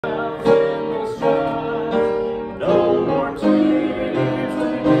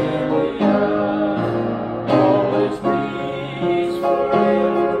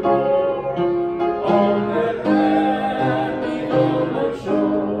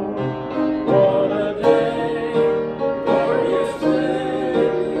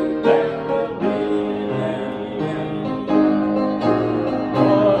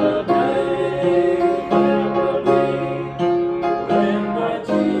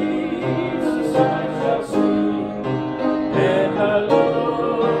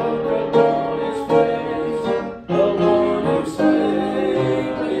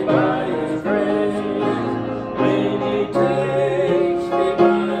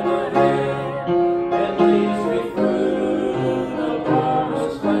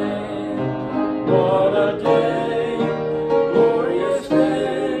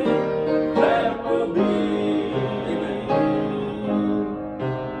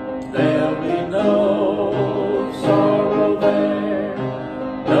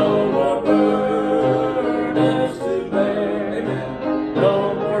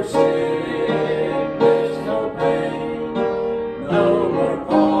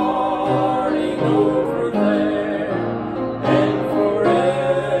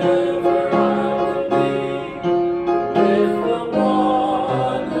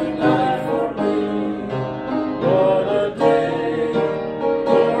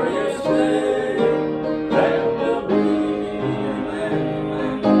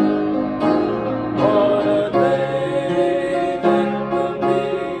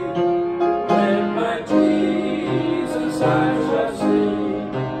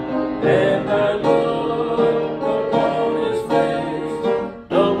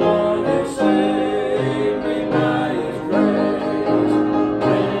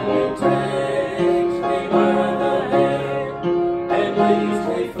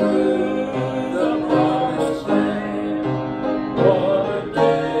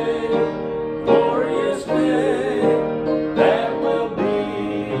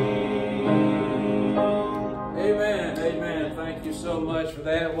so much for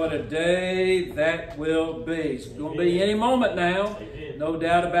that. What a day that will be. It's going to be any moment now. No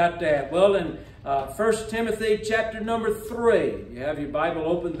doubt about that. Well, in 1 Timothy chapter number 3, you have your Bible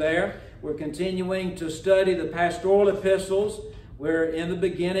open there. We're continuing to study the pastoral epistles. We're in the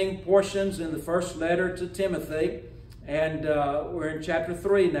beginning portions in the first letter to Timothy. And we're in chapter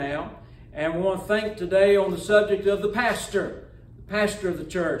 3 now. And we want to think today on the subject of the pastor of the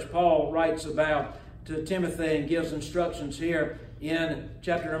church. Paul writes about to Timothy and gives instructions here in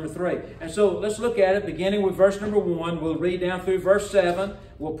chapter number 3. And so let's look at it beginning with verse number 1. We'll read down through verse 7.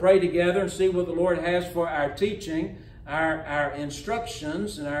 We'll pray together and see what the Lord has for our teaching, our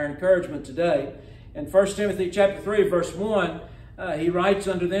instructions, and our encouragement today. In 1 Timothy chapter 3, verse 1, he writes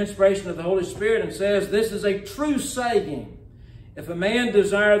under the inspiration of the Holy Spirit and says, "This is a true saying. If a man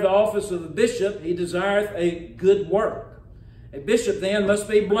desire the office of a bishop, he desireth a good work. A bishop then must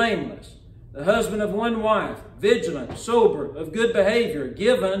be blameless, the husband of one wife, vigilant, sober, of good behavior,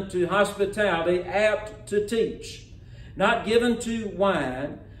 given to hospitality, apt to teach, not given to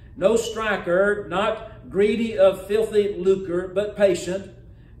wine, no striker, not greedy of filthy lucre, but patient,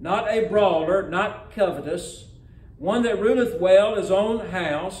 not a brawler, not covetous, one that ruleth well his own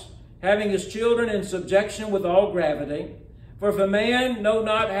house, having his children in subjection with all gravity. For if a man know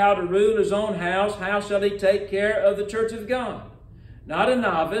not how to rule his own house, how shall he take care of the church of God? Not a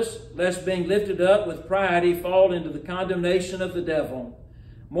novice, lest being lifted up with pride he fall into the condemnation of the devil.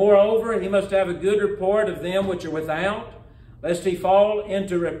 Moreover, he must have a good report of them which are without, lest he fall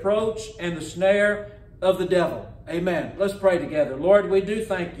into reproach and the snare of the devil." Amen. Let's pray together. Lord, we do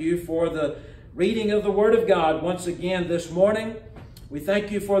thank you for the reading of the Word of God once again this morning. We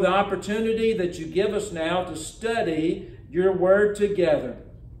thank you for the opportunity that you give us now to study your Word together.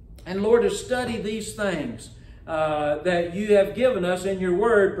 And Lord, to study these things that you have given us in your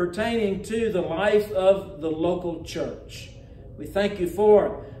Word pertaining to the life of the local church. We thank you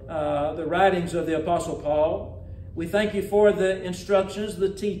for the writings of the Apostle Paul. We thank you for the instructions, the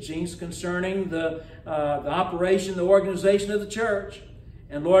teachings concerning the operation, the organization of the church.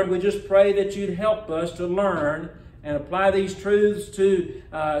 And Lord, we just pray that you'd help us to learn and apply these truths to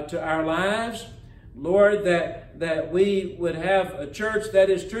our lives. Lord, that we would have a church that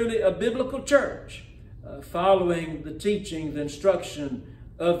is truly a biblical church, following the teaching, the instruction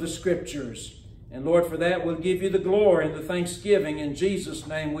of the Scriptures. And Lord, for that we'll give you the glory and the thanksgiving. In Jesus'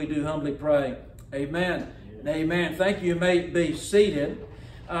 name we do humbly pray. Amen. Amen. Thank you. You may be seated.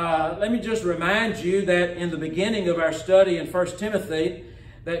 Let me just remind you that in the beginning of our study in 1 Timothy,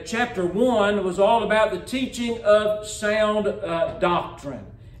 that chapter 1 was all about the teaching of sound doctrine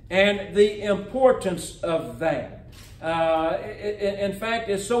and the importance of that. In fact,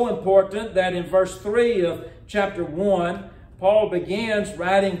 it's so important that in verse 3 of chapter 1, Paul begins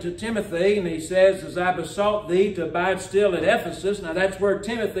writing to Timothy, and he says, "As I besought thee to abide still at Ephesus." Now that's where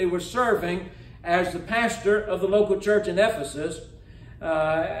Timothy was serving as the pastor of the local church in Ephesus.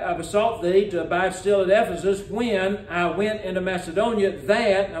 "I besought thee to abide still at Ephesus when I went into Macedonia,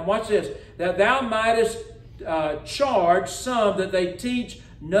 that," now watch this, "that thou mightest charge some that they teach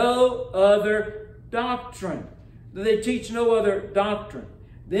no other doctrine." That they teach no other doctrine.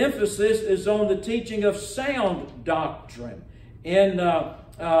 The emphasis is on the teaching of sound doctrine. In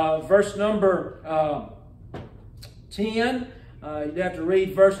verse number 10, you'd have to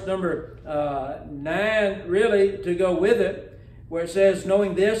read verse number 9 really to go with it, where it says,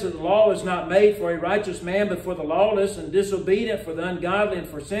 "Knowing this, that the law is not made for a righteous man, but for the lawless and disobedient, for the ungodly and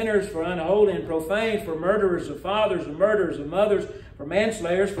for sinners, for unholy and profane, for murderers of fathers and murderers of mothers, for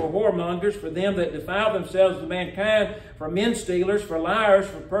manslayers, for whoremongers, for them that defile themselves to mankind, for men stealers, for liars,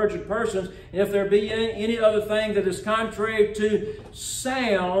 for perjured persons, and if there be any other thing that is contrary to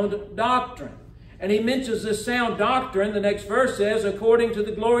sound doctrine." And he mentions this sound doctrine. The next verse says, "According to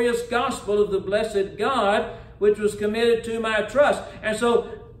the glorious gospel of the blessed God, which was committed to my trust." And so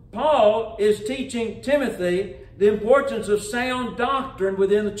Paul is teaching Timothy the importance of sound doctrine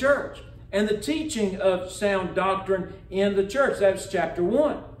within the church and the teaching of sound doctrine in the church. That's chapter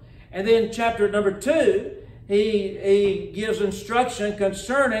 1. And then chapter number 2, he gives instruction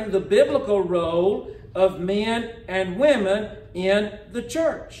concerning the biblical role of men and women in the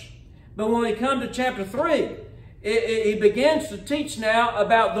church. But when we come to chapter 3, he begins to teach now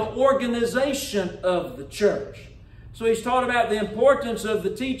about the organization of the church. So he's taught about the importance of the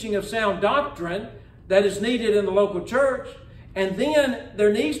teaching of sound doctrine that is needed in the local church. And then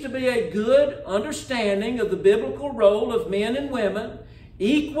there needs to be a good understanding of the biblical role of men and women,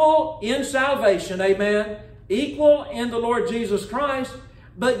 equal in salvation, amen, equal in the Lord Jesus Christ,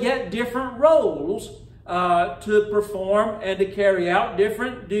 but yet different roles to perform and to carry out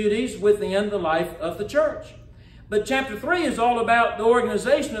different duties within the life of the church. But chapter 3 is all about the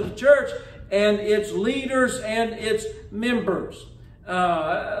organization of the church and its leaders and its members.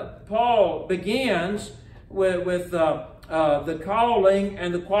 Paul begins with the calling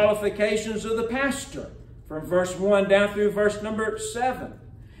and the qualifications of the pastor from verse 1 down through verse number 7.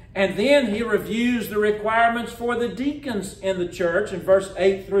 And then he reviews the requirements for the deacons in the church in verse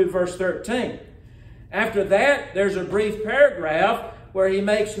 8 through verse 13. After that, there's a brief paragraph where he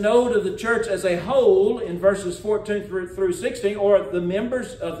makes note of the church as a whole in verses 14 through 16, or the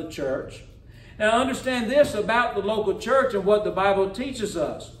members of the church. Now understand this about the local church and what the Bible teaches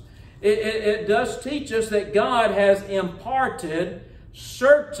us. It does teach us that God has imparted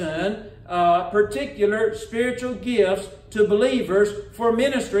certain particular spiritual gifts to believers for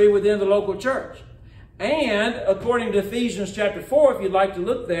ministry within the local church. And according to Ephesians chapter 4, if you'd like to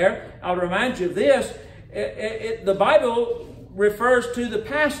look there, I'll remind you of this. The Bible refers to the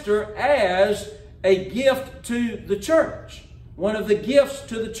pastor as a gift to the church. One of the gifts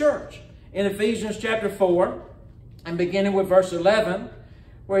to the church. In Ephesians chapter 4, and beginning with verse 11,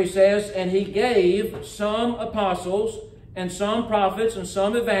 where he says, "And he gave some apostles, and some prophets, and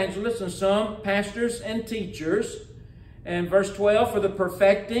some evangelists, and some pastors and teachers." And verse 12, "For the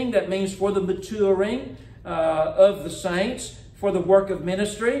perfecting," that means for the maturing of the saints, for the work of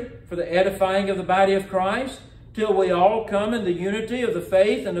ministry, for the edifying of the body of Christ, till we all come in the unity of the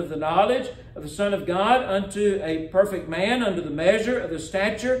faith and of the knowledge of the Son of God, unto a perfect man, unto the measure of the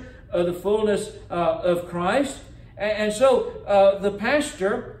stature of the fullness of Christ. And so the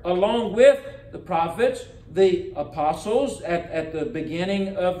pastor, along with the prophets, the apostles at the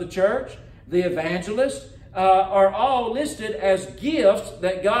beginning of the church, the evangelists, are all listed as gifts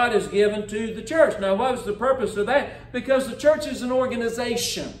that God has given to the church. Now, what was the purpose of that? Because the church is an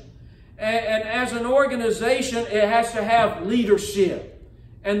organization. And as an organization, it has to have leadership.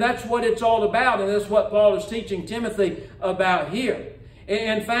 And that's what it's all about. And that's what Paul is teaching Timothy about here.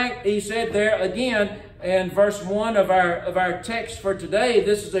 In fact, he said there again in verse 1 of our text for today,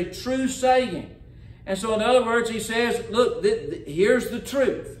 this is a true saying. And so in other words, he says, look, here's the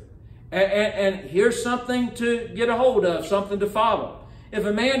truth. And here's something to get a hold of, something to follow. If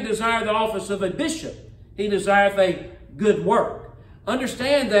a man desire the office of a bishop, he desireth a good work.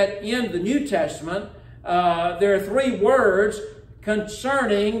 Understand that in the New Testament, there are 3 words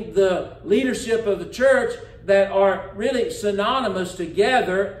concerning the leadership of the church that are really synonymous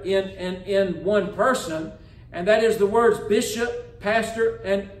together in one person. And that is the words bishop, pastor,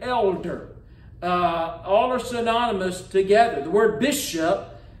 and elder. All are synonymous together. The word bishop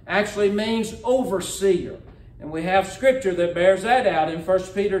actually means overseer. And we have scripture that bears that out in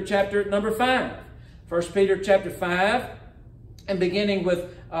 1 Peter chapter number 5. 1 Peter chapter 5, and beginning with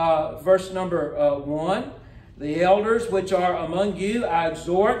verse number 1. "The elders which are among you I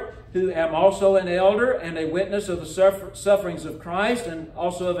exhort, who am also an elder and a witness of the sufferings of Christ, and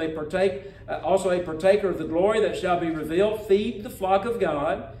also a partaker of the glory that shall be revealed. Feed the flock of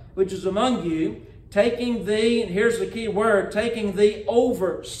God, which is among you, taking the," and here's the key word, "taking the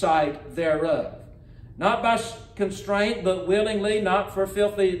oversight thereof. Not by constraint, but willingly, not for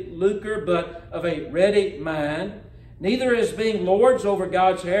filthy lucre, but of a ready mind. Neither as being lords over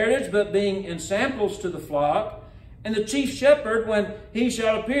God's heritage, but being ensamples to the flock. And the chief shepherd, when he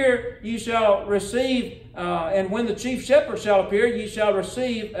shall appear, ye shall receive, and when the chief shepherd shall appear, ye shall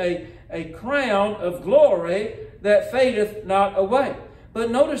receive a crown of glory that fadeth not away."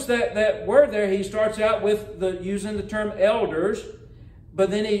 But notice that word there, he starts out with using the term elders, but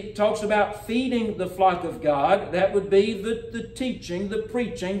then he talks about feeding the flock of God. That would be the teaching, the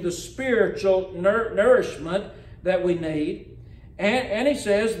preaching, the spiritual nourishment that we need. And he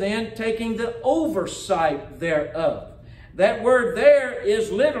says then, taking the oversight thereof. That word there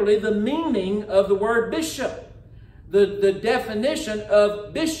is literally the meaning of the word bishop. The definition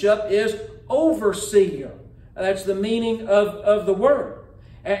of bishop is overseer. That's the meaning of the word.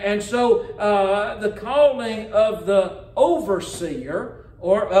 And so the calling of the overseer,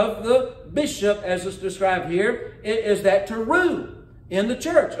 or of the bishop as it's described here, is that to rule in the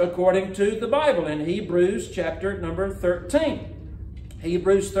church according to the Bible in Hebrews chapter number 13.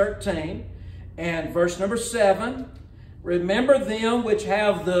 Hebrews 13 and verse number 7. "Remember them which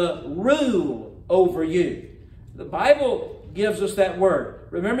have the rule over you." The Bible gives us that word.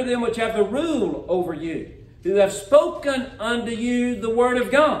 "Remember them which have the rule over you, who have spoken unto you the word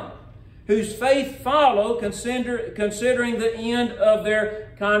of God, whose faith follow, considering the end of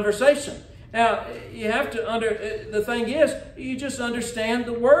their conversation." Now, you have to the thing is, you just understand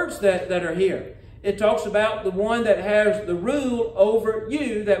the words that are here. It talks about the one that has the rule over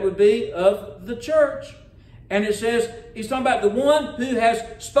you, that would be of the church. And it says, he's talking about the one who has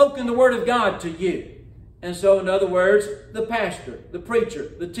spoken the word of God to you. And so, in other words, the pastor, the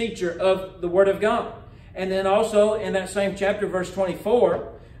preacher, the teacher of the Word of God. And then also in that same chapter, verse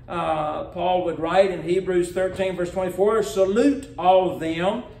 24, Paul would write in Hebrews 13, verse 24, salute all of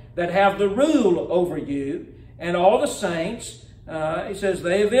them that have the rule over you, and all the saints. He says,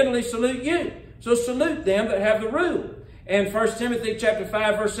 they evidently salute you. So salute them that have the rule. And 1 Timothy chapter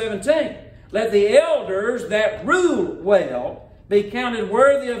 5, verse 17, let the elders that rule well be counted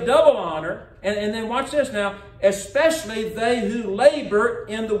worthy of double honor. And then watch this now, especially they who labor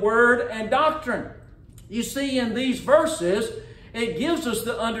in the word and doctrine. You see, in these verses, it gives us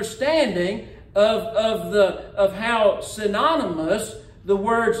the understanding of how synonymous the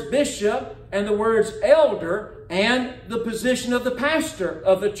words bishop and the words elder and the position of the pastor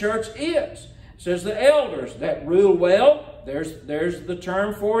of the church is. It says the elders that rule well. There's the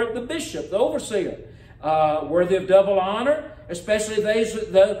term for it, the bishop, the overseer. Worthy of double honor, especially they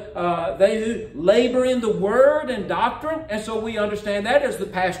who labor in the word and doctrine. And so we understand that as the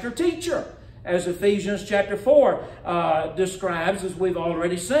pastor-teacher, as Ephesians chapter 4 describes, as we've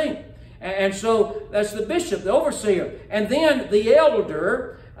already seen. And so that's the bishop, the overseer. And then the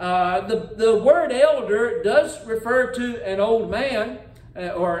elder, the word elder does refer to an old man,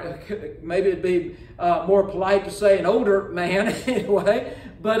 or maybe it'd be more polite to say an older man anyway,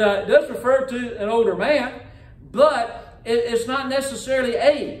 but it does refer to an older man, but it's not necessarily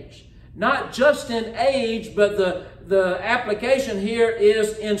age. Not just in age, but the application here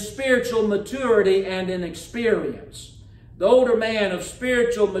is in spiritual maturity and in experience. The older man of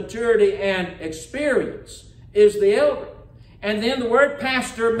spiritual maturity and experience is the elder. And then the word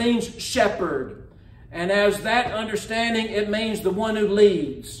pastor means shepherd. And as that understanding, it means the one who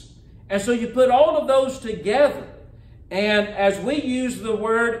leads. And so you put all of those together. And as we use the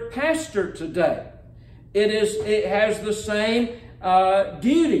word pastor today, it has the same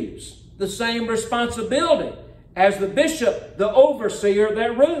duties, the same responsibility as the bishop, the overseer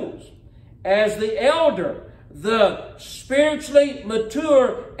that rules, as the elder, the spiritually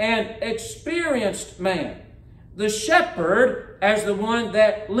mature and experienced man, the shepherd as the one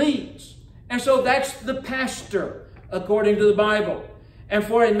that leads. And so that's the pastor, according to the Bible. And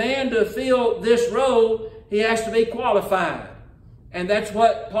for a man to fill this role, he has to be qualified. And that's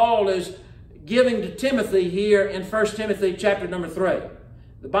what Paul is giving to Timothy here in 1 Timothy chapter number 3.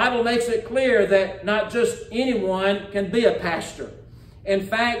 The Bible makes it clear that not just anyone can be a pastor. In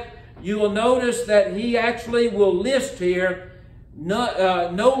fact, you will notice that he actually will list here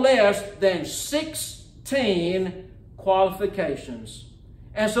no less than 16 qualifications.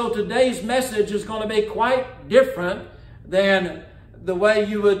 And so today's message is going to be quite different than the way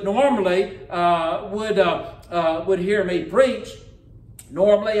you would normally would hear me preach.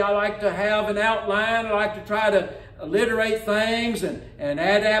 Normally, I like to have an outline. I like to try to alliterate things and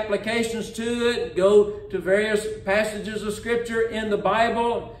add applications to it, go to various passages of Scripture in the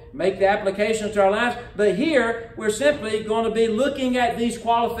Bible, make the applications to our lives. But here, we're simply going to be looking at these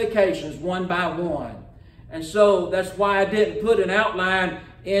qualifications one by one. And so that's why I didn't put an outline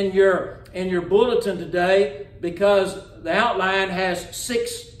in your bulletin today, because the outline has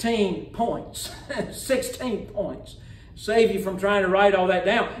 16 points. 16 points. Save you from trying to write all that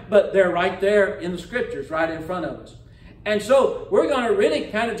down. But they're right there in the Scriptures, right in front of us. And so we're going to really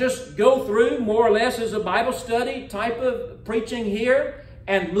kind of just go through more or less as a Bible study type of preaching here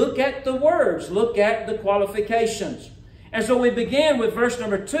and look at the words, look at the qualifications. And so we begin with verse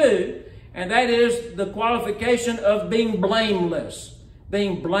number 2, and that is the qualification of being blameless.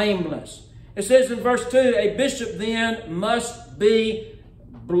 Being blameless. It says in verse 2, a bishop then must be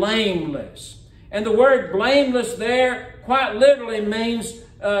blameless. And the word blameless there quite literally means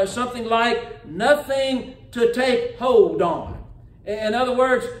something like nothing to take hold on. In other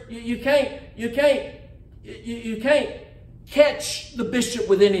words, you can't catch the bishop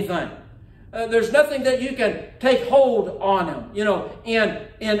with anything. There's nothing that you can take hold on him,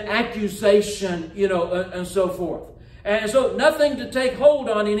 in accusation, and so forth. And so nothing to take hold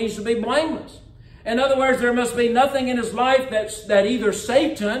on. He needs to be blameless. In other words, there must be nothing in his life that either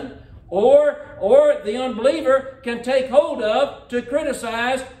Satan or the unbeliever can take hold of to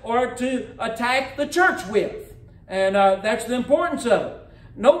criticize or to attack the church with. And that's the importance of it.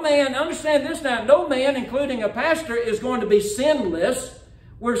 No man, understand this now, no man, including a pastor, is going to be sinless.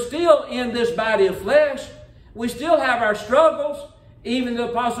 We're still in this body of flesh. We still have our struggles. Even the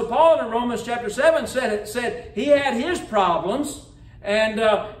Apostle Paul in Romans chapter 7 said he had his problems and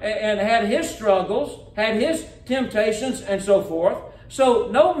had his struggles, had his temptations, and so forth. So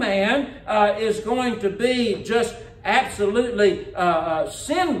no man is going to be just absolutely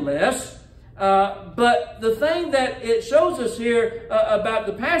sinless. But the thing that it shows us here about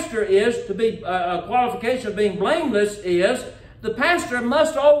the pastor is to be a qualification of being blameless is the pastor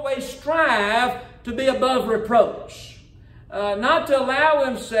must always strive to be above reproach. Not to allow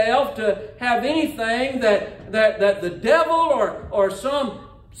himself to have anything that the devil or some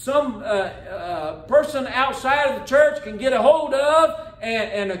person outside of the church can get a hold of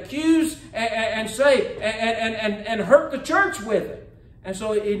and accuse and say and hurt the church with it. And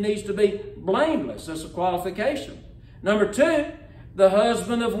so he needs to be blameless. That's a qualification. Number 2, the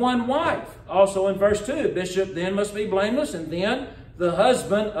husband of one wife. Also in verse 2, bishop then must be blameless, and then the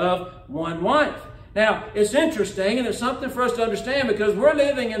husband of one wife. Now, it's interesting, and it's something for us to understand, because we're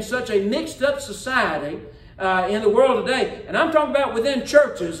living in such a mixed up society in the world today. And I'm talking about within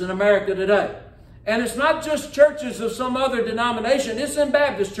churches in America today. And it's not just churches of some other denomination. It's in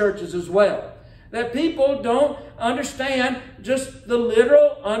Baptist churches as well. That people don't understand just the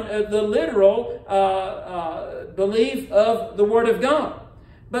literal belief of the Word of God.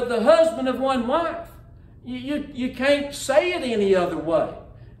 But the husband of one wife, you can't say it any other way.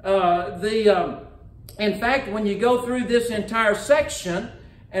 In fact, when you go through this entire section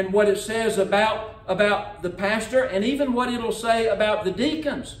and what it says about the pastor, and even what it'll say about the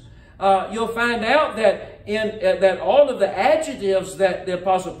deacons, you'll find out that that all of the adjectives that the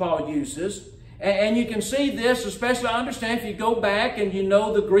Apostle Paul uses, and you can see this, especially I understand if you go back and you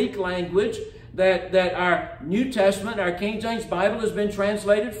know the Greek language that our New Testament, our King James Bible has been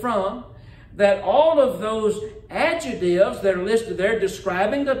translated from, that all of those adjectives that are listed there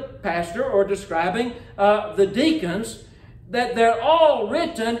describing the pastor or describing the deacons, that they're all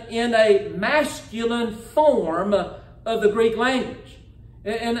written in a masculine form of the Greek language.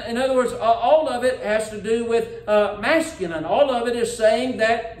 In other words, all of it has to do with masculine. All of it is saying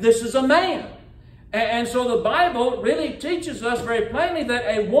that this is a man. And so the Bible really teaches us very plainly that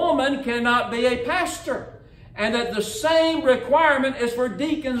a woman cannot be a pastor. And that the same requirement is for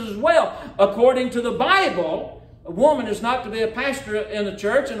deacons as well. According to the Bible, a woman is not to be a pastor in the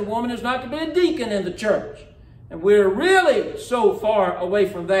church, and a woman is not to be a deacon in the church. And we're really so far away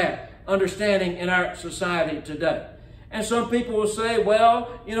from that understanding in our society today. And some people will say,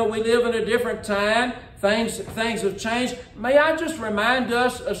 well, you know, we live in a different time. Things have changed. May I just remind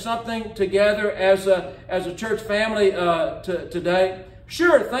us of something together as a church family today?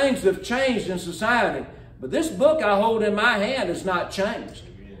 Sure, things have changed in society, but this book I hold in my hand has not changed,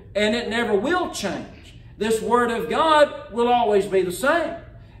 and it never will change. This Word of God will always be the same,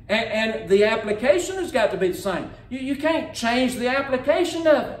 and the application has got to be the same. You can't change the application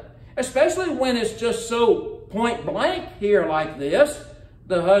of it, especially when it's just so point blank here like this,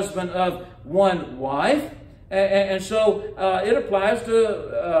 the husband of one wife. And so it applies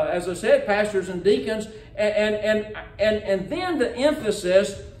to, as I said, pastors and deacons, and then the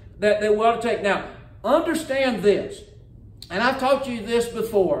emphasis that they want to take. Now, understand this, and I've taught you this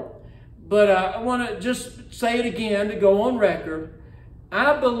before, but I want to just say it again to go on record.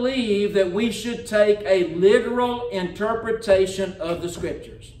 I believe that we should take a literal interpretation of the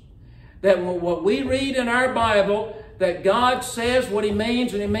Scriptures. That what we read in our Bible, that God says what He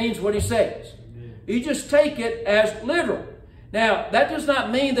means, and He means what He says. You just take it as literal. Now, that does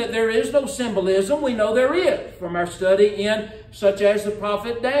not mean that there is no symbolism. We know there is from our study in such as the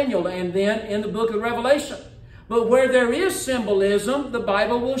prophet Daniel and then in the book of Revelation. But where there is symbolism, the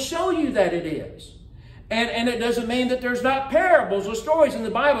Bible will show you that it is. And it doesn't mean that there's not parables or stories in the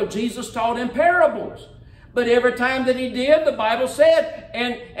Bible. Jesus taught in parables. But every time that He did, the Bible said,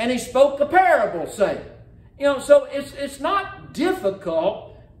 and He spoke a parable, say. You know, so it's not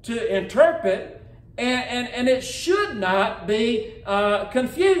difficult to interpret, and it should not be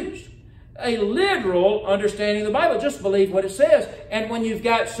confused. A literal understanding of the Bible, just believe what it says. And when you've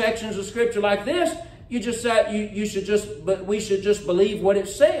got sections of Scripture like this, you just say we should just believe what it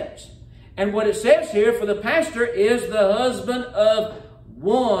says. And what it says here for the pastor is the husband of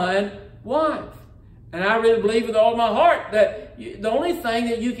one wife. And I really believe with all my heart that the only thing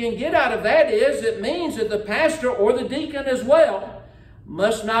that you can get out of that is it means that the pastor or the deacon as well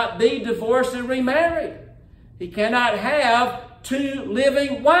must not be divorced and remarried. He cannot have two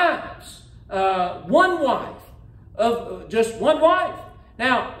living wives. One wife, of just one wife.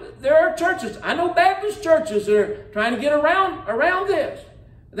 Now, there are churches, I know Baptist churches that are trying to get around this.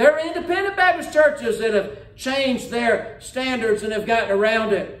 There are independent Baptist churches that have changed their standards and have gotten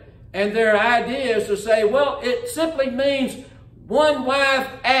around it. And their idea is to say, well, it simply means one wife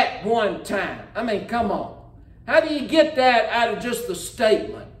at one time. I mean, come on. How do you get that out of just the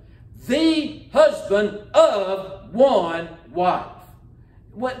statement? The husband of one wife.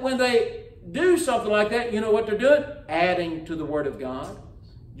 When they do something like that, you know what they're doing? Adding to the Word of God.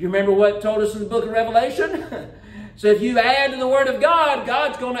 You remember what it told us in the book of Revelation? So if you add to the Word of God,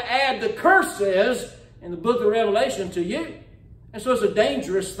 God's going to add the curses in the book of Revelation to you. And so it's a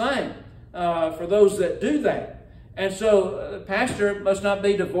dangerous thing for those that do that. And so the pastor must not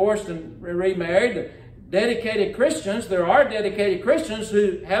be divorced and remarried. Dedicated Christians, there are dedicated Christians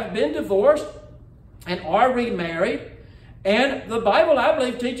who have been divorced and are remarried. And the Bible, I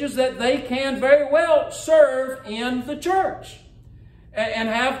believe, teaches that they can very well serve in the church and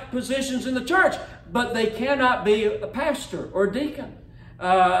have positions in the church, but they cannot be a pastor or deacon.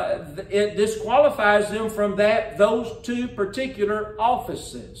 It disqualifies them from those two particular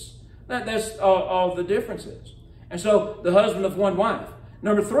offices. That's all the differences. And so the husband of one wife.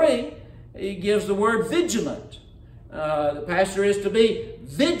 Number 3, he gives the word vigilant. The pastor is to be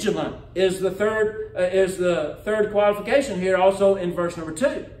vigilant is the third qualification here, also in verse number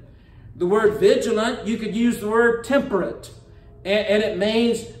 2. The word vigilant, you could use the word temperate, and it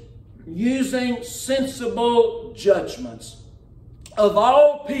means using sensible judgments. Of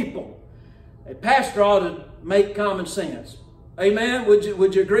all people, a pastor ought to make common sense. Amen? Would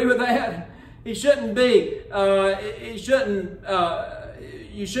you agree with that? He shouldn't be.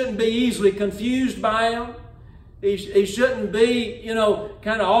 You shouldn't be easily confused by him. He shouldn't be,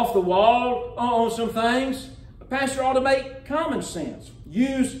 kind of off the wall on some things. A pastor ought to make common sense.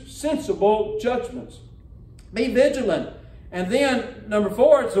 Use sensible judgments. Be vigilant. And then, number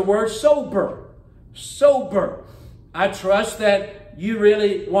 4, it's the word sober. Sober. I trust that you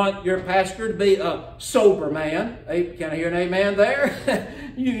really want your pastor to be a sober man. Can I hear an amen there?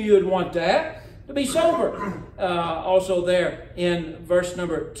 You would want that. To be sober. Also there in verse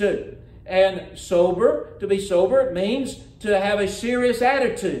number 2. And sober, to be sober, means to have a serious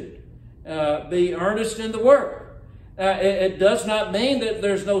attitude. Be earnest in the work. It does not mean that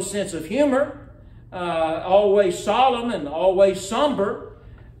there's no sense of humor. Always solemn and always somber.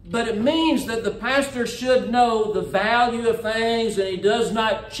 But it means that the pastor should know the value of things, and he does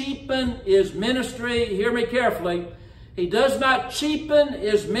not cheapen his ministry. Hear me carefully. He does not cheapen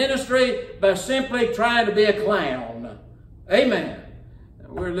his ministry by simply trying to be a clown. Amen.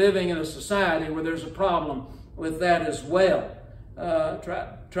 We're living in a society where there's a problem with that as well.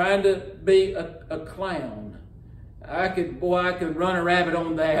 Trying to be a clown. I could run a rabbit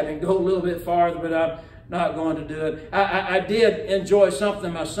on that and go a little bit farther, but I'm not going to do it. I did enjoy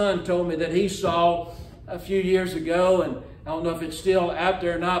something my son told me that he saw a few years ago, and I don't know if it's still out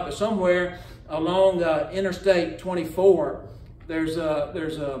there or not, but somewhere along Interstate 24, there's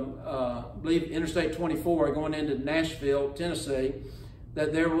I believe Interstate 24 going into Nashville, Tennessee,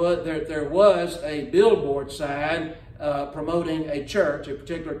 that there was a billboard sign promoting a church, a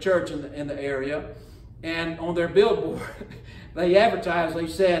particular church in the area, and on their billboard they advertised. They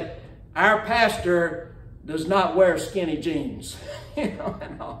said, "Our pastor does not wear skinny jeans."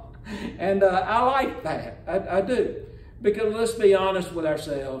 And I like that. I do, because let's be honest with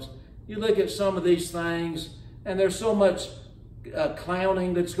ourselves. You look at some of these things, and there's so much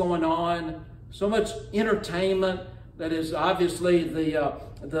clowning that's going on, so much entertainment that is obviously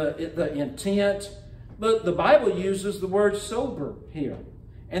the intent. But the Bible uses the word sober here.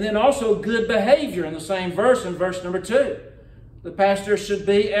 And then also good behavior in the same verse, in verse number 2. The pastor should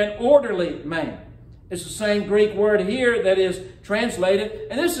be an orderly man. It's the same Greek word here that is translated.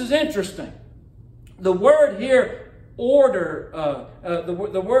 And this is interesting. The word here, order,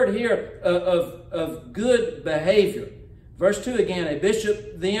 the word here of good behavior. Verse 2 again, a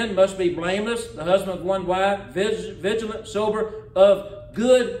bishop then must be blameless, the husband of one wife, vigilant, sober, of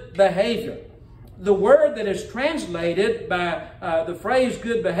good behavior. The word that is translated by the phrase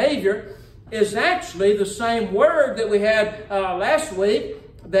good behavior is actually the same word that we had last week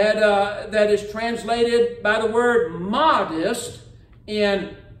that is translated by the word modest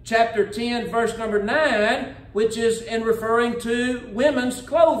in chapter 10, verse number 9, which is in referring to women's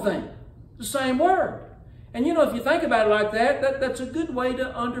clothing. The same word. And if you think about it like that, that's a good way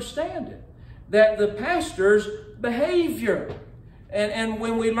to understand it. That the pastor's behavior. And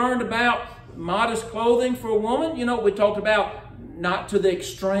when we learned about modest clothing for a woman, we talked about not to the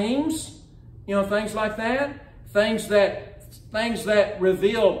extremes, things like that. Things that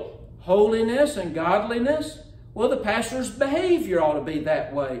reveal holiness and godliness. Well, the pastor's behavior ought to be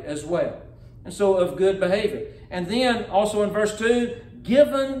that way as well. And so of good behavior. And then also in verse 2,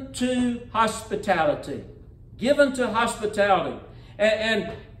 given to hospitality. Given to hospitality.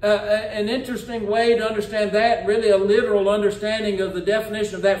 And an interesting way to understand that, really a literal understanding of the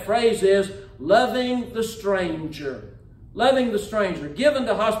definition of that phrase is loving the stranger. Loving the stranger. Given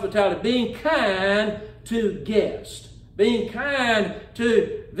to hospitality. Being kind to guests. Being kind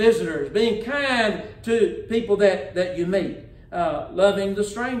to visitors. Being kind to people that you meet. loving the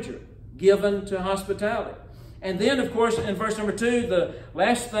stranger, given to hospitality. And then, of course, in verse number 2, the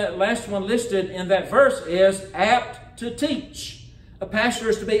last one listed in that verse is apt to teach. A pastor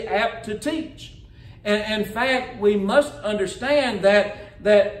is to be apt to teach. And in fact, we must understand that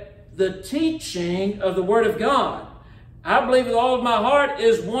the teaching of the Word of God, I believe with all of my heart,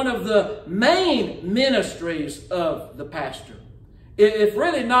 is one of the main ministries of the pastor. It's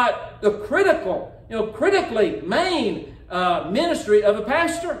really not the critically main ministry of a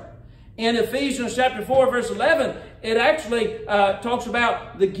pastor. In Ephesians chapter 4, verse 11, it actually talks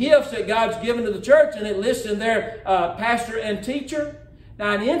about the gifts that God's given to the church, and it lists in there pastor and teacher.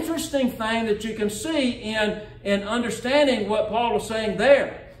 Now, an interesting thing that you can see in understanding what Paul was saying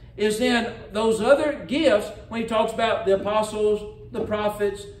there is in those other gifts, when he talks about the apostles, the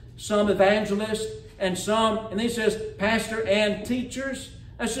prophets, some evangelists, and he says pastor and teachers.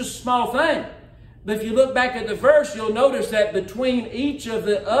 That's just a small thing. But if you look back at the verse, you'll notice that between each of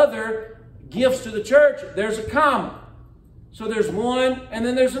the other gifts to the church, there's a comma. So there's one, and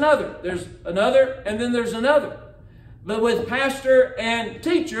then there's another. There's another, and then there's another. But with pastor and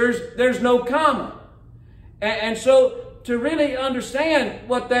teachers, there's no comma. And so to really understand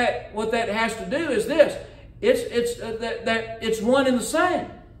what that has to do is this. It's one and the same.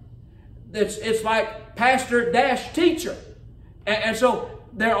 It's like pastor dash teacher. And so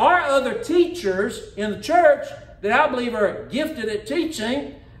there are other teachers in the church that I believe are gifted at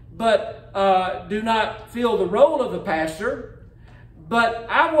teaching, but do not fill the role of a pastor. But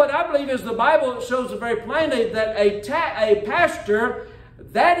what I believe is the Bible shows very plainly that a pastor,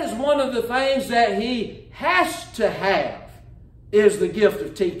 that is one of the things that he has to have, is the gift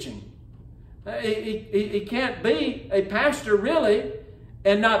of teaching. He can't be a pastor really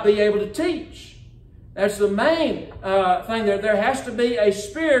and not be able to teach. That's the main thing there. There has to be a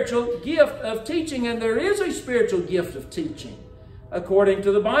spiritual gift of teaching, and there is a spiritual gift of teaching according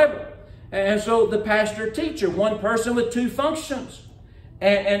to the Bible. And so the pastor teacher, one person with two functions.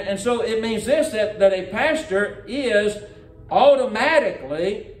 And so it means this, that a pastor is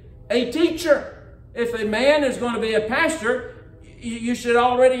automatically a teacher. If a man is going to be a pastor, you should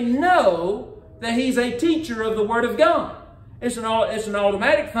already know that he's a teacher of the Word of God. It's an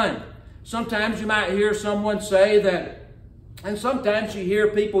automatic thing. Sometimes you might hear someone say that, and sometimes you hear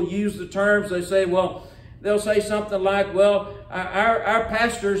people use the terms, they say, well, they'll say something like, well, our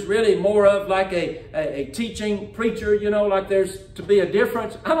pastor's really more of like a teaching preacher, like there's to be a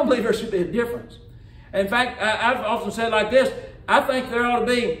difference. I don't believe there should be a difference. In fact, I've often said like this, I think there ought to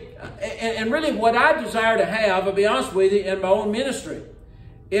be, and really what I desire to have, I'll be honest with you, in my own ministry,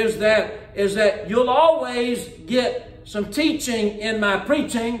 is that you'll always get some teaching in my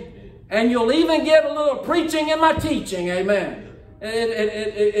preaching, and you'll even get a little preaching in my teaching. Amen.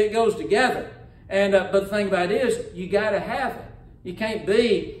 It goes together. And but the thing about it is, you got to have it. You can't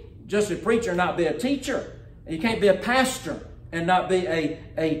be just a preacher and not be a teacher. You can't be a pastor and not be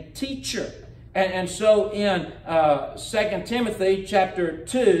a teacher. And so in 2 Timothy chapter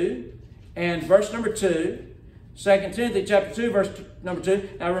 2 and verse number 2, 2 Timothy chapter 2, verse number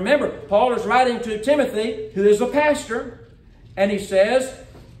 2. Now remember, Paul is writing to Timothy, who is a pastor, and he says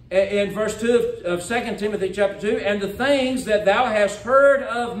in verse 2 of 2 Timothy chapter 2, and the things that thou hast heard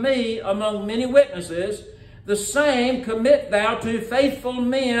of me among many witnesses, the same commit thou to faithful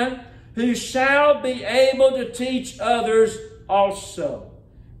men who shall be able to teach others also.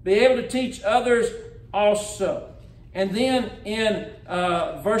 Be able to teach others also. And then in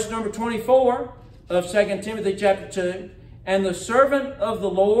verse number 24 of 2 Timothy chapter 2, and the servant of the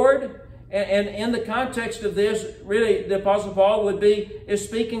Lord. And in the context of this, really, the Apostle Paul is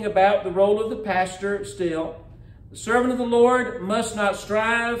speaking about the role of the pastor still. The servant of the Lord must not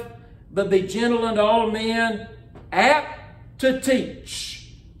strive, but be gentle unto all men, apt to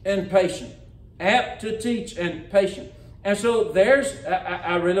teach and patient. Apt to teach and patient. And so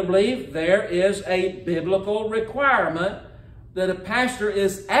I really believe there is a biblical requirement that a pastor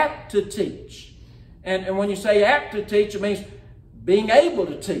is apt to teach. And when you say apt to teach, it means being able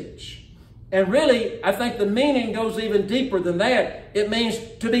to teach. And really, I think the meaning goes even deeper than that. It means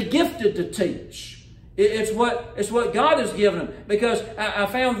to be gifted to teach. It's what God has given him. Because I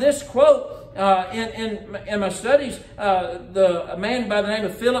found this quote in my studies. A man by the name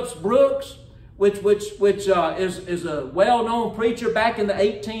of Phillips Brooks, which is a well-known preacher back in the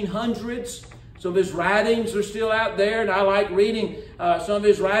 1800s. Some of his writings are still out there, and I like reading some of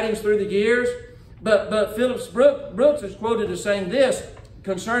his writings through the years. But Phillips Brooks is quoted as saying this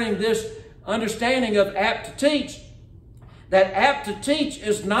concerning this understanding of apt to teach, that apt to teach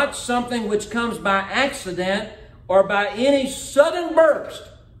is not something which comes by accident or by any sudden burst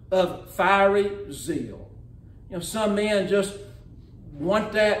of fiery zeal. You know, some men just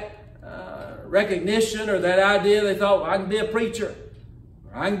want that recognition or that idea. They thought, well, I can be a preacher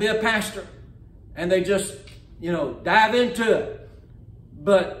or I can be a pastor. And they just, you know, dive into it.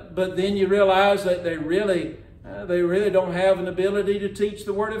 But then you realize that they really don't have an ability to teach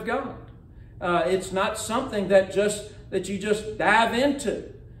the Word of God. It's not something that you just dive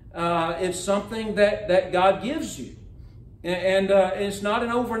into. It's something that God gives you. And it's not an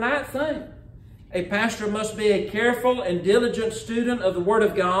overnight thing. A pastor must be a careful and diligent student of the Word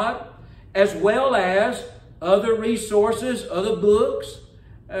of God, as well as other resources, other books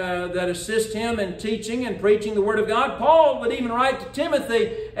that assist him in teaching and preaching the Word of God. Paul would even write to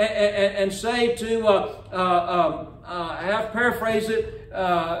Timothy and say to, I have to paraphrase it,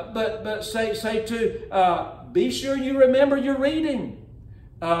 but say to, be sure you remember your reading.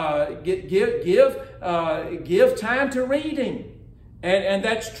 Give time to reading. And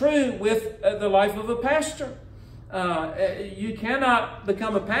that's true with the life of a pastor. You cannot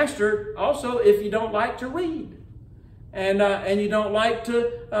become a pastor also if you don't like to read, and you don't like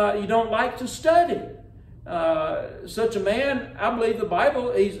to study. Such a man, I believe the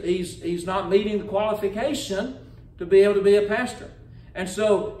Bible, he's not meeting the qualification to be able to be a pastor, and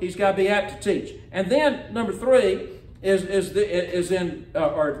so he's got to be apt to teach. And then number 3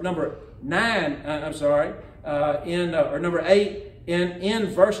 number 9. I'm sorry, or number 8 in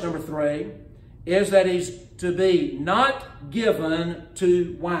verse number 3 is that he's to be not given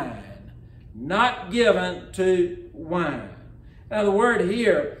to wine. Not given to wine. Now the word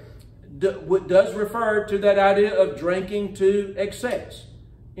here does refer to that idea of drinking to excess.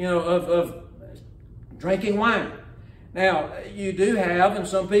 You know, of drinking wine. Now you do have, and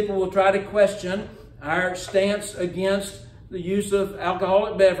some people will try to question our stance against the use of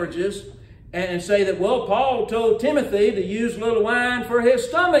alcoholic beverages and say that, well, Paul told Timothy to use a little wine for his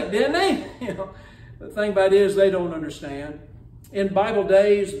stomach, didn't he? You know, the thing about it is they don't understand. In Bible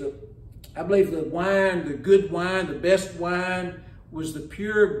days, I believe the wine, the good wine, the best wine, was the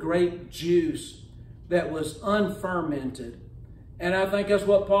pure grape juice that was unfermented. And I think that's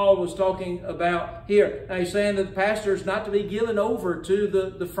what Paul was talking about here. Now he's saying that the pastor is not to be given over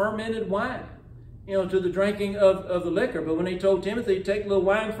to the fermented wine, you know, to the drinking of the liquor. But when he told Timothy to take a little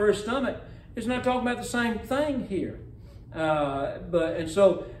wine for his stomach, he's not talking about the same thing here.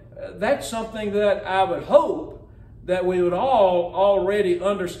 So that's something that I would hope that we would all already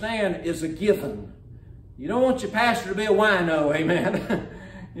understand is a given. You don't want your pastor to be a wino, amen.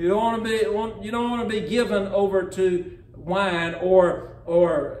 You don't want to be given over to wine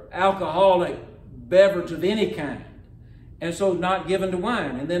or alcoholic beverage of any kind. And so not given to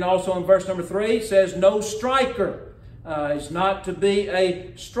wine. And then also in verse number 3 it says no striker. Is not to be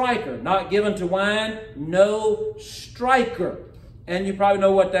a striker. Not given to wine, no striker. And you probably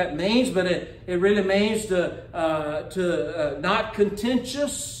know what that means, but it really means to not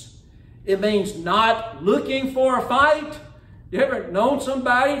contentious. It means not looking for a fight. You ever known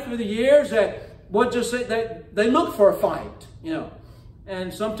somebody through the years that would just say that they look for a fight, you know?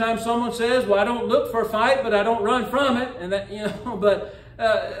 And sometimes someone says, well, I don't look for a fight, but I don't run from it. And that, you know, but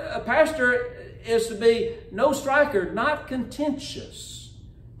a pastor is to be no striker, not contentious.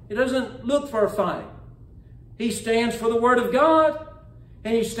 He doesn't look for a fight. He stands for the Word of God,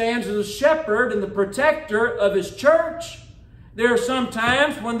 and he stands as a shepherd and the protector of his church. There are some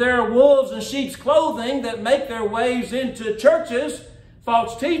times when there are wolves in sheep's clothing that make their ways into churches,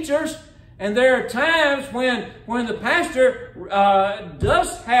 false teachers, and there are times when the pastor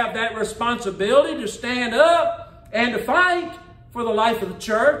does have that responsibility to stand up and to fight for the life of the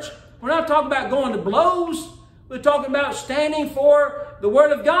church. We're not talking about going to blows. We're talking about standing for the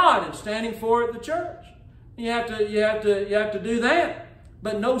Word of God and standing for the church. You have to do that,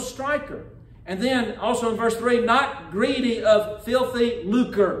 but no striker. And then also in verse 3, not greedy of filthy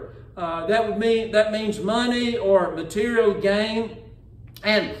lucre. That means money or material gain.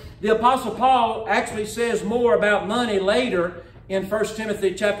 And the Apostle Paul actually says more about money later in 1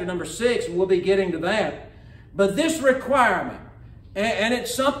 Timothy chapter number 6. And we'll be getting to that. But this requirement, and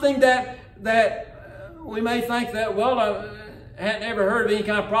it's something that we may think that, well, I hadn't ever heard of any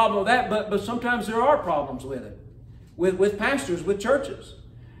kind of problem with that, but sometimes there are problems with it, with pastors, with churches.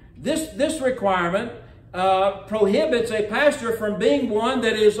 This requirement prohibits a pastor from being one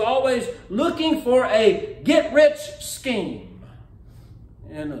that is always looking for a get-rich scheme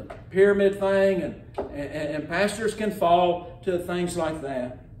and a pyramid thing, and pastors can fall to things like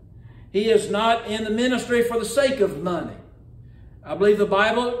that. He is not in the ministry for the sake of money. I believe the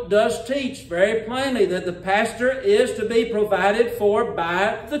Bible does teach very plainly that the pastor is to be provided for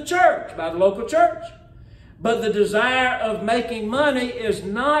by the church, by the local church. But the desire of making money is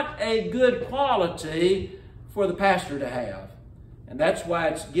not a good quality for the pastor to have. And that's why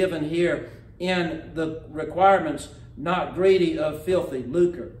it's given here in the requirements, not greedy of filthy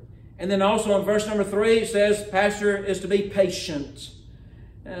lucre. And then also in verse number 3, it says pastor is to be patient.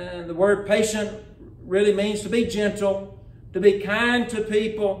 And the word patient really means to be gentle, to be kind to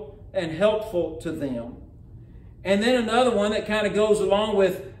people and helpful to them. And then another one that kind of goes along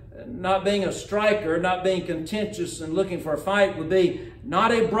with not being a striker, not being contentious and looking for a fight would be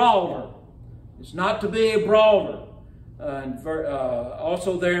not a brawler. It's not to be a brawler.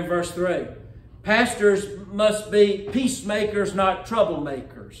 Also there in verse 3. Pastors must be peacemakers, not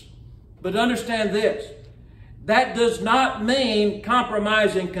troublemakers. But understand this. That does not mean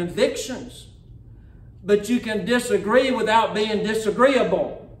compromising convictions. But you can disagree without being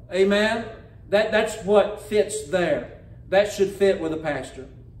disagreeable. Amen? That's what fits there. That should fit with a pastor.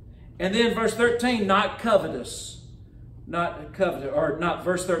 And then verse 13, not covetous. Not covetous, or not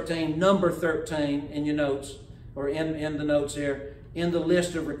verse 13, number 13 in your notes, or in the notes here, in the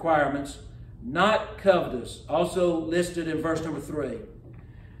list of requirements. Not covetous, also listed in verse number 3.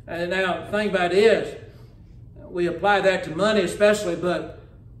 And now, the thing about it is, we apply that to money especially, but,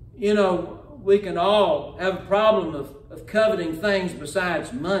 you know, we can all have a problem of coveting things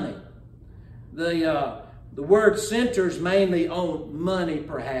besides money. The word centers mainly on money,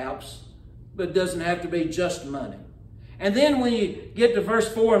 perhaps, but it doesn't have to be just money. And then when you get to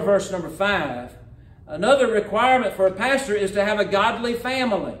verse 4 and verse number 5, another requirement for a pastor is to have a godly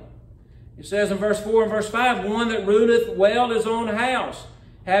family. It says in verse 4 and verse 5, one that ruleth well his own house,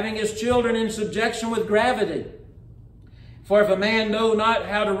 having his children in subjection with gravity. For if a man know not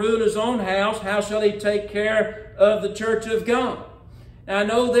how to rule his own house, how shall he take care of the church of God? Now, I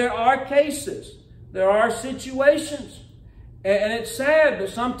know there are cases, there are situations, and it's sad, but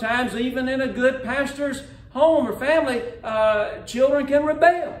sometimes even in a good pastor's home or family, children can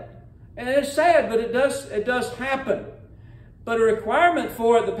rebel. And it's sad, but it does happen. But a requirement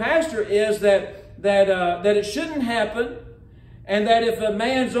for the pastor is that it shouldn't happen, and that if a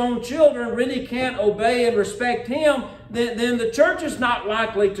man's own children really can't obey and respect him, then the church is not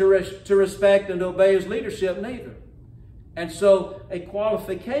likely to respect and obey his leadership neither. And so a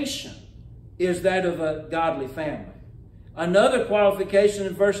qualification is that of a godly family. Another qualification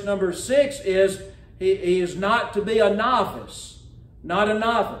in verse number 6 is he is not to be a novice. Not a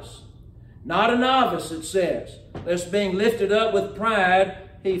novice. Not a novice, it says. Lest being lifted up with pride,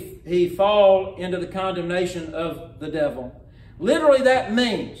 he fall into the condemnation of the devil. Literally that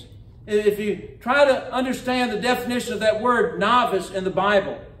means, if you try to understand the definition of that word novice in the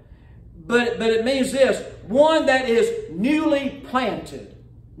Bible, but it means this, one that is newly planted.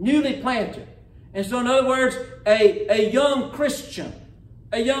 Newly planted. And so in other words, a young Christian.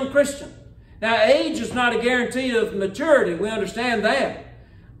 A young Christian. Now age is not a guarantee of maturity. We understand that.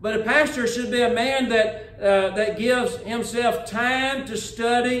 But a pastor should be a man that gives himself time to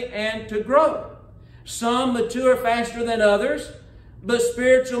study and to grow. Some mature faster than others, but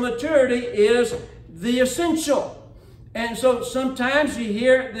spiritual maturity is the essential. And so sometimes you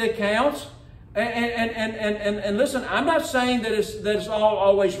hear the accounts, and listen, I'm not saying that it's all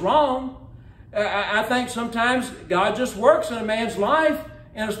always wrong. I think sometimes God just works in a man's life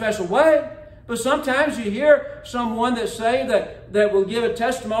in a special way. But sometimes you hear someone that will give a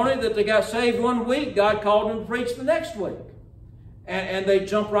testimony that they got saved one week, God called them to preach the next week. And they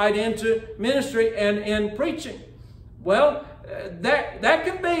jump right into ministry and in preaching. Well, that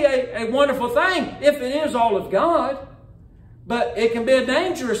can be a wonderful thing if it is all of God. But it can be a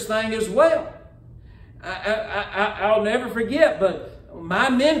dangerous thing as well. I'll never forget, but my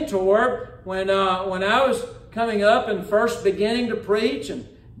mentor, when I was coming up and first beginning to preach and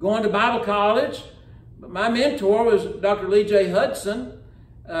going to Bible college, my mentor was Dr. Lee J. Hudson,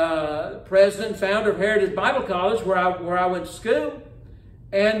 president and founder of Heritage Bible College, where I went to school.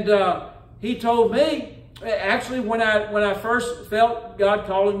 And he told me, actually, when I first felt God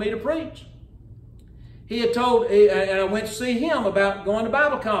calling me to preach, he had told, and I went to see him about going to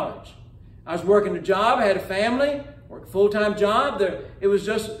Bible college. I was working a job, I had a family, worked a full-time job. It was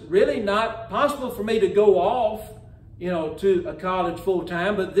just really not possible for me to go off, to a college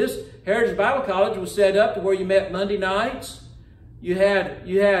full-time. But this Heritage Bible College was set up to where you met Monday nights. You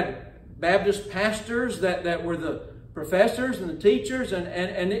had Baptist pastors that were the professors and the teachers, and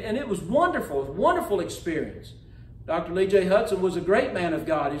it was wonderful. It was a wonderful experience. Dr. Lee J. Hudson was a great man of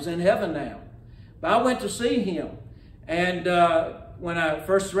God. He's in heaven now. But I went to see him, and when I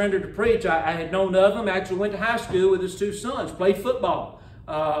first surrendered to preach, I had known of him. I actually went to high school with his two sons, played football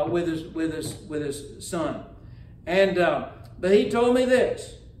with his son. And but he told me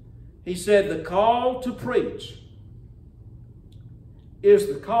this. He said, the call to preach is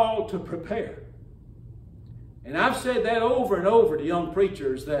the call to prepare. And I've said that over and over to young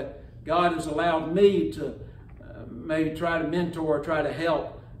preachers, that God has allowed me to maybe try to mentor, try to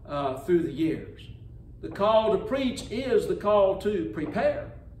help through the years. The call to preach is the call to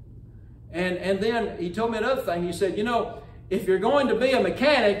prepare. And then he told me another thing. He said, you know, if you're going to be a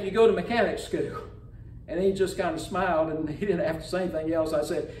mechanic, you go to mechanic school. And he just kind of smiled, and he didn't have to say anything else. I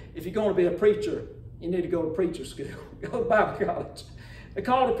said, if you're going to be a preacher, you need to go to preacher school. Go to Bible college. The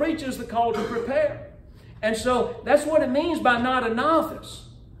call to preach is the call to prepare. And so that's what it means by not a novice.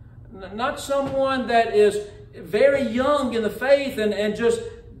 Not someone that is very young in the faith and just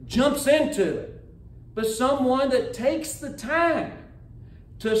jumps into it. But someone that takes the time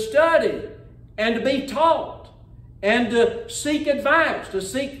to study and to be taught and to seek advice, to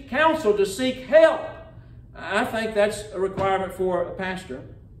seek counsel, to seek help. I think that's a requirement for a pastor.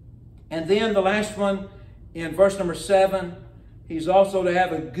 And then the last one in verse number 7, he's also to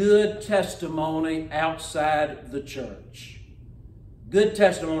have a good testimony outside the church. Good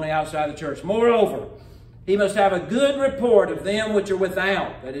testimony outside the church. Moreover, he must have a good report of them which are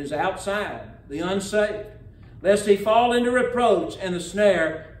without, that is outside, the unsaved, lest he fall into reproach and the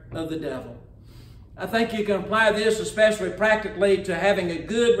snare of the devil. I think you can apply this especially practically to having a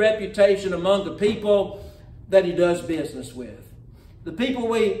good reputation among the people that he does business with. The people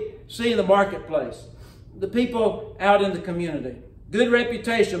we see in the marketplace, the people out in the community. Good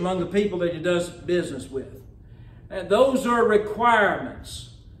reputation among the people that he does business with. And those are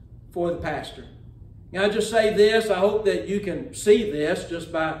requirements for the pastor. Now I just say this, I hope that you can see this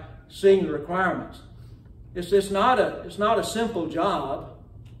just by seeing the requirements. It's not a simple job.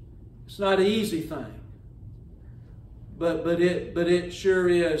 It's not an easy thing. But it sure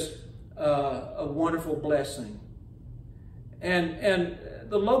is a wonderful blessing. And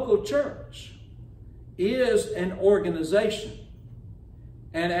the local church is an organization.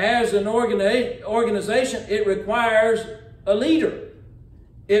 And as an organization, it requires a leader.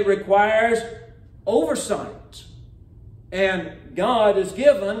 It requires oversight. And God has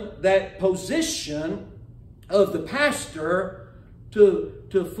given that position of the pastor to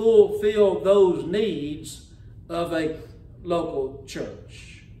fulfill those needs of a local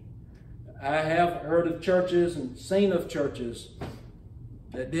church. I have heard of churches and seen of churches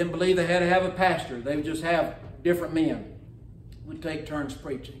that didn't believe they had to have a pastor. They would just have different men would take turns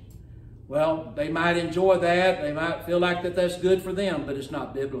preaching. Well, they might enjoy that. They might feel like that's good for them, but it's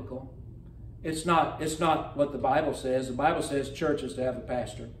not biblical. It's not what the Bible says. The Bible says church is to have a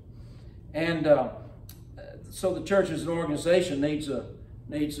pastor. And so the church as an organization needs a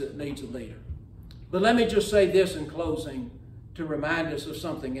leader. But let me just say this in closing to remind us of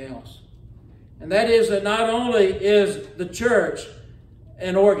something else. And that is that not only is the church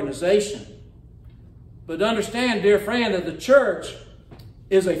an organization, but understand, dear friend, that the church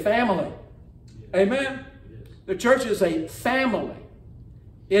is a family. Amen? The church is a family.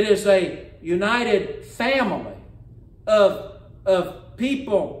 It is a united family of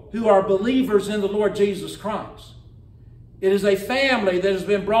people who are believers in the Lord Jesus Christ. It is a family that has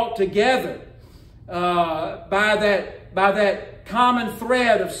been brought together by that common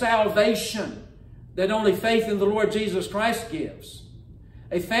thread of salvation that only faith in the Lord Jesus Christ gives.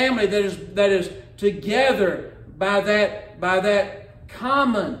 A family that is together by that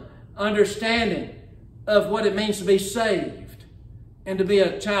common understanding of what it means to be saved and to be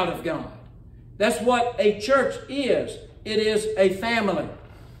a child of God. That's what a church is. It is a family.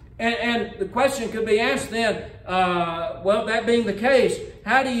 And the question could be asked then, well, that being the case,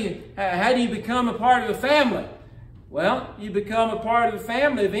 how do you become a part of the family? Well, you become a part of the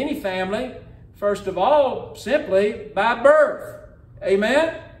family, of any family, first of all, simply by birth.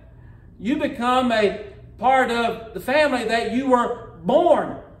 Amen? You become a part of the family that you were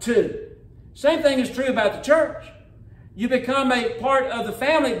born to. Same thing is true about the church. You become a part of the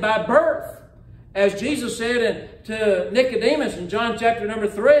family by birth. As Jesus said to Nicodemus in John chapter number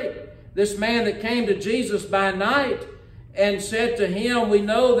 3, this man that came to Jesus by night and said to him, "We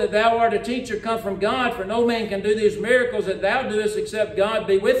know that thou art a teacher come from God, for no man can do these miracles that thou doest except God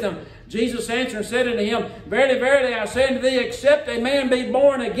be with him." Jesus answered and said unto him, "Verily, verily, I say unto thee, except a man be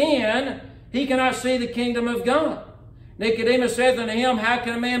born again, he cannot see the kingdom of God." Nicodemus said unto him, "How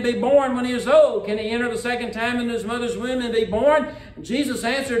can a man be born when he is old? Can he enter the second time into his mother's womb and be born?" And Jesus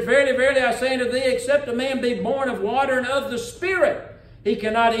answered, "Verily, verily, I say unto thee, except a man be born of water and of the Spirit, he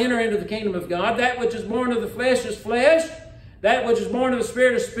cannot enter into the kingdom of God. That which is born of the flesh is flesh. That which is born of the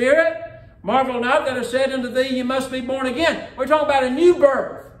Spirit is spirit. Marvel not that I said unto thee, you must be born again." We're talking about a new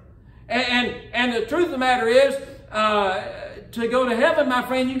birth. And the truth of the matter is, to go to heaven, my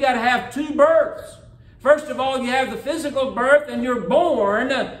friend, you got to have two births. First of all, you have the physical birth, and you're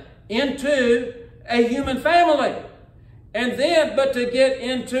born into a human family. And then, but to get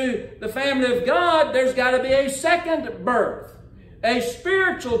into the family of God, there's got to be a second birth, a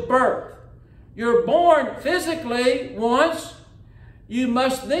spiritual birth. You're born physically once. You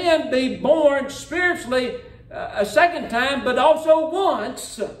must then be born spiritually a second time, but also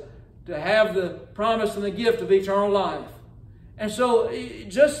once to have the promise and the gift of eternal life. And so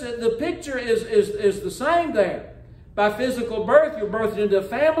just the picture is the same there. By physical birth, you're birthed into a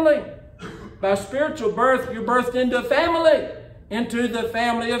family. By spiritual birth, you're birthed into a family, into the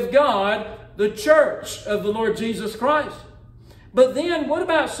family of God, the church of the Lord Jesus Christ. But then, what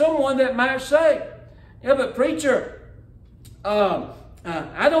about someone that might say, yeah, but preacher,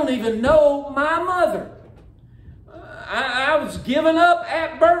 I don't even know my mother. I was given up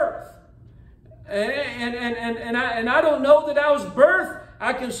at birth. And I don't know that I was birthed.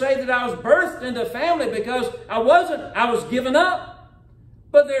 I can say that I was birthed into a family because I wasn't. I was given up.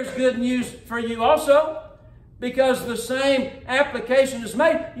 But there's good news for you also, because the same application is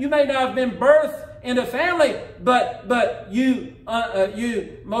made. You may not have been birthed in a family, but you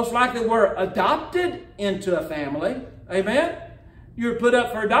most likely were adopted into a family. Amen? You were put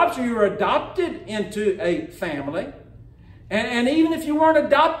up for adoption. You were adopted into a family. And even if you weren't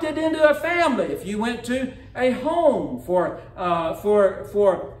adopted into a family, if you went to a home for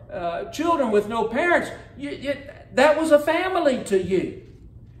children with no parents, that was a family to you.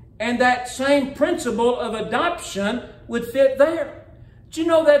 And that same principle of adoption would fit there. Do you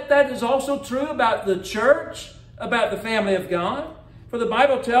know that that is also true about the church, about the family of God? For the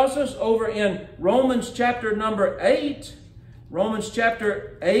Bible tells us over in Romans chapter number 8, Romans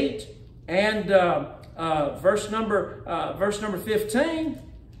chapter 8 and verse number 15.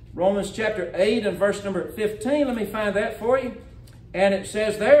 Romans chapter 8 and verse number 15. Let me find that for you. And it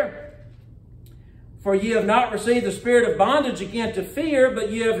says there, for ye have not received the spirit of bondage again to fear,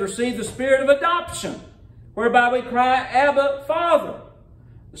 but ye have received the spirit of adoption, whereby we cry, Abba, Father.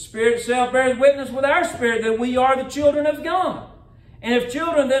 The Spirit itself bears witness with our spirit that we are the children of God. And if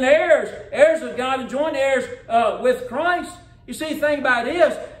children, then heirs, heirs of God and joint heirs with Christ. You see, the thing about it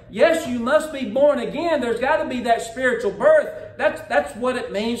is, yes, you must be born again. There's got to be that spiritual birth. That's what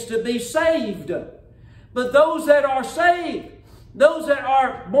it means to be saved. But those that are saved, those that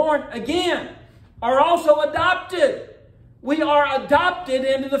are born again, are also adopted. We are adopted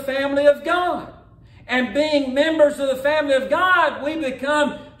into the family of God. And being members of the family of God, we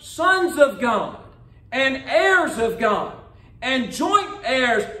become sons of God and heirs of God and joint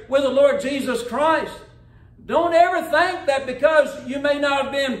heirs with the Lord Jesus Christ. Don't ever think that because you may not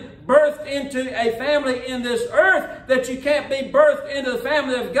have been birthed into a family in this earth that you can't be birthed into the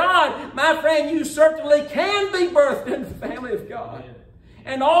family of God. My friend, you certainly can be birthed into the family of God.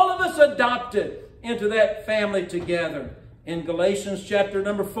 And all of us adopted into that family together. In Galatians chapter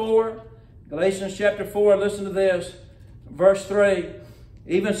number 4, Galatians chapter 4, listen to this, verse 3.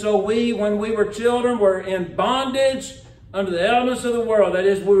 Even so we, when we were children, were in bondage under the elements of the world. That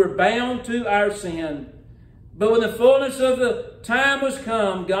is, we were bound to our sin. But when the fullness of the time was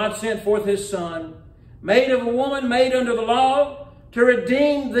come, God sent forth His Son, made of a woman, made under the law, to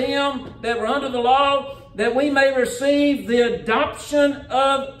redeem them that were under the law, that we may receive the adoption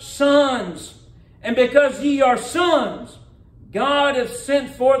of sons. And because ye are sons, God hath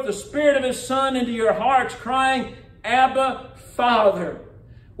sent forth the Spirit of His Son into your hearts, crying, Abba, Father.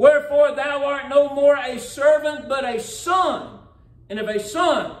 Wherefore thou art no more a servant, but a son. And if a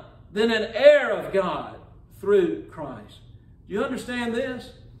son, then an heir of God through Christ. Do you understand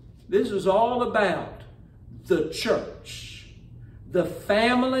this? This is all about the church, the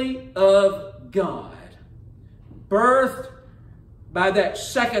family of God, birthed by that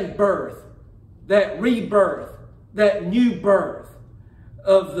second birth, that rebirth, that new birth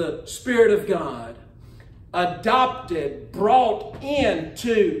of the Spirit of God, adopted, brought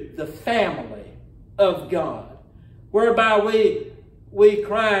into the family of God, whereby we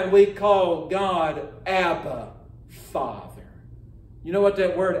cry and we call God Abba, Father. You know what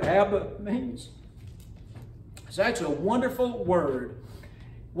that word Abba means? It's actually a wonderful word.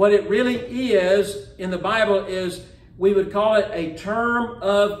 What it really is in the Bible is, we would call it a term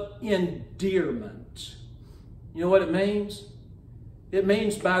of endearment. You know what it means? It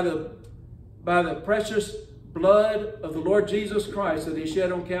means by the precious blood of the Lord Jesus Christ that He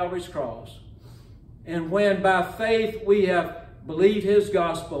shed on Calvary's cross. And when by faith we have believed His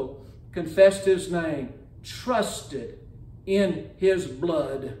gospel, confessed His name, trusted in His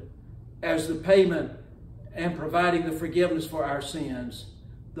blood as the payment and providing the forgiveness for our sins,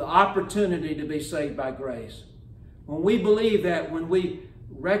 the opportunity to be saved by grace. When we believe that, when we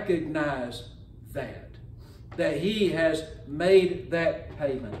recognize that He has made that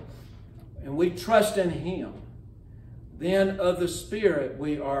payment. and we trust in Him, then of the Spirit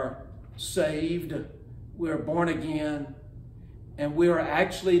we are saved, we are born again, and we are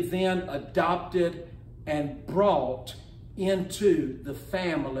actually then adopted and brought into the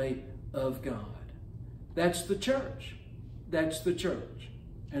family of God. That's the church. That's the church.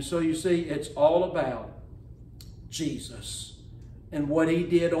 And so you see, it's all about Jesus and what He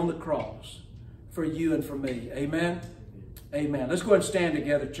did on the cross for you and for me. Amen? Amen. Let's go ahead and stand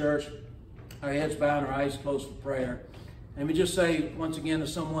together, church. Our heads bowed and our eyes closed for prayer. Let me just say once again to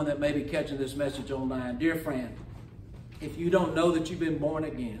someone that may be catching this message online, dear friend, if you don't know that you've been born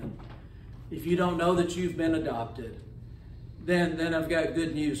again, if you don't know that you've been adopted, then I've got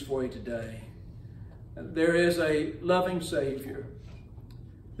good news for you today. There is a loving Savior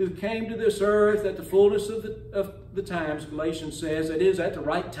who came to this earth at the fullness of the times. Galatians says it is at the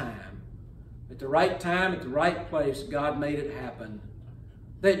right time. At the right time, at the right place, God made it happen.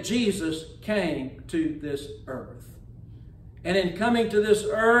 That Jesus came to this earth. And in coming to this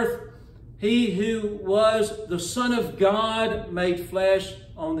earth, He who was the Son of God made flesh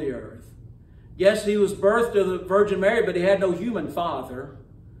on the earth. Yes, He was birthed of the Virgin Mary, but He had no human father.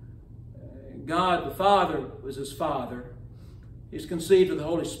 God the Father was His Father. He's conceived of the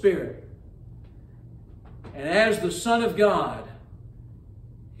Holy Spirit. And as the Son of God,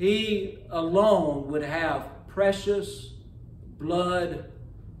 He alone would have precious blood,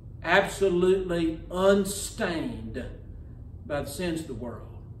 absolutely unstained by the sins of the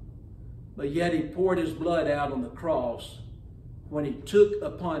world. But yet He poured His blood out on the cross when He took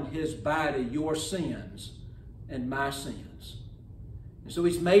upon His body your sins and my sins. And so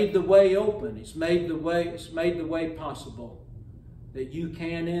He's made the way open. He's made the way possible that you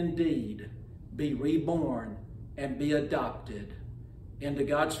can indeed be reborn and be adopted into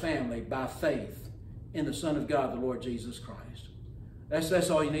God's family by faith in the Son of God, the Lord Jesus Christ. That's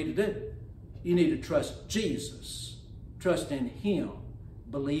all you need to do. You need to trust Jesus. Trust in Him.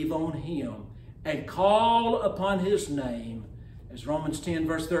 Believe on Him. And call upon His name. As Romans 10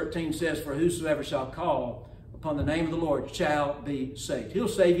 verse 13 says, for whosoever shall call upon the name of the Lord shall be saved. He'll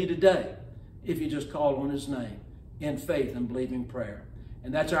save you today if you just call on His name in faith and believing prayer.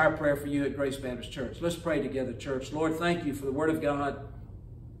 And that's our prayer for you at Grace Baptist Church. Let's pray together, church. Lord, thank You for the Word of God.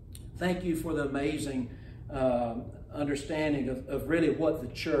 Thank You for the amazing understanding of really what the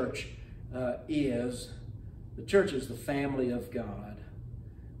church is. The church is the family of God,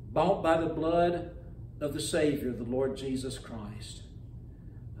 bought by the blood of the Savior, the Lord Jesus Christ.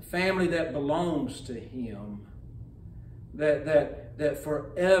 A family that belongs to Him, that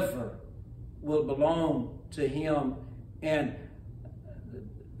forever will belong to Him, and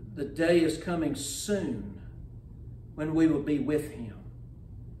the day is coming soon when we will be with Him.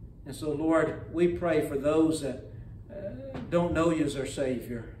 And so, Lord, we pray for those that don't know You as their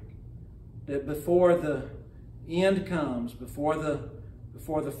Savior, that before the end comes, before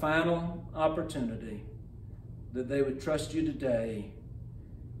the final opportunity, that they would trust You today,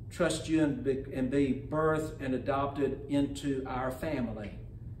 trust You and be birthed and adopted into our family,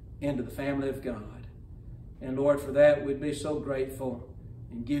 into the family of God. And Lord, for that we'd be so grateful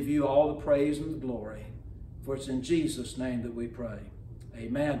and give You all the praise and the glory. For it's in Jesus' name that we pray.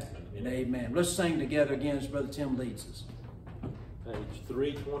 Amen and amen. Let's sing together again as Brother Tim leads us. Page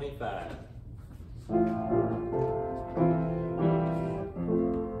 325.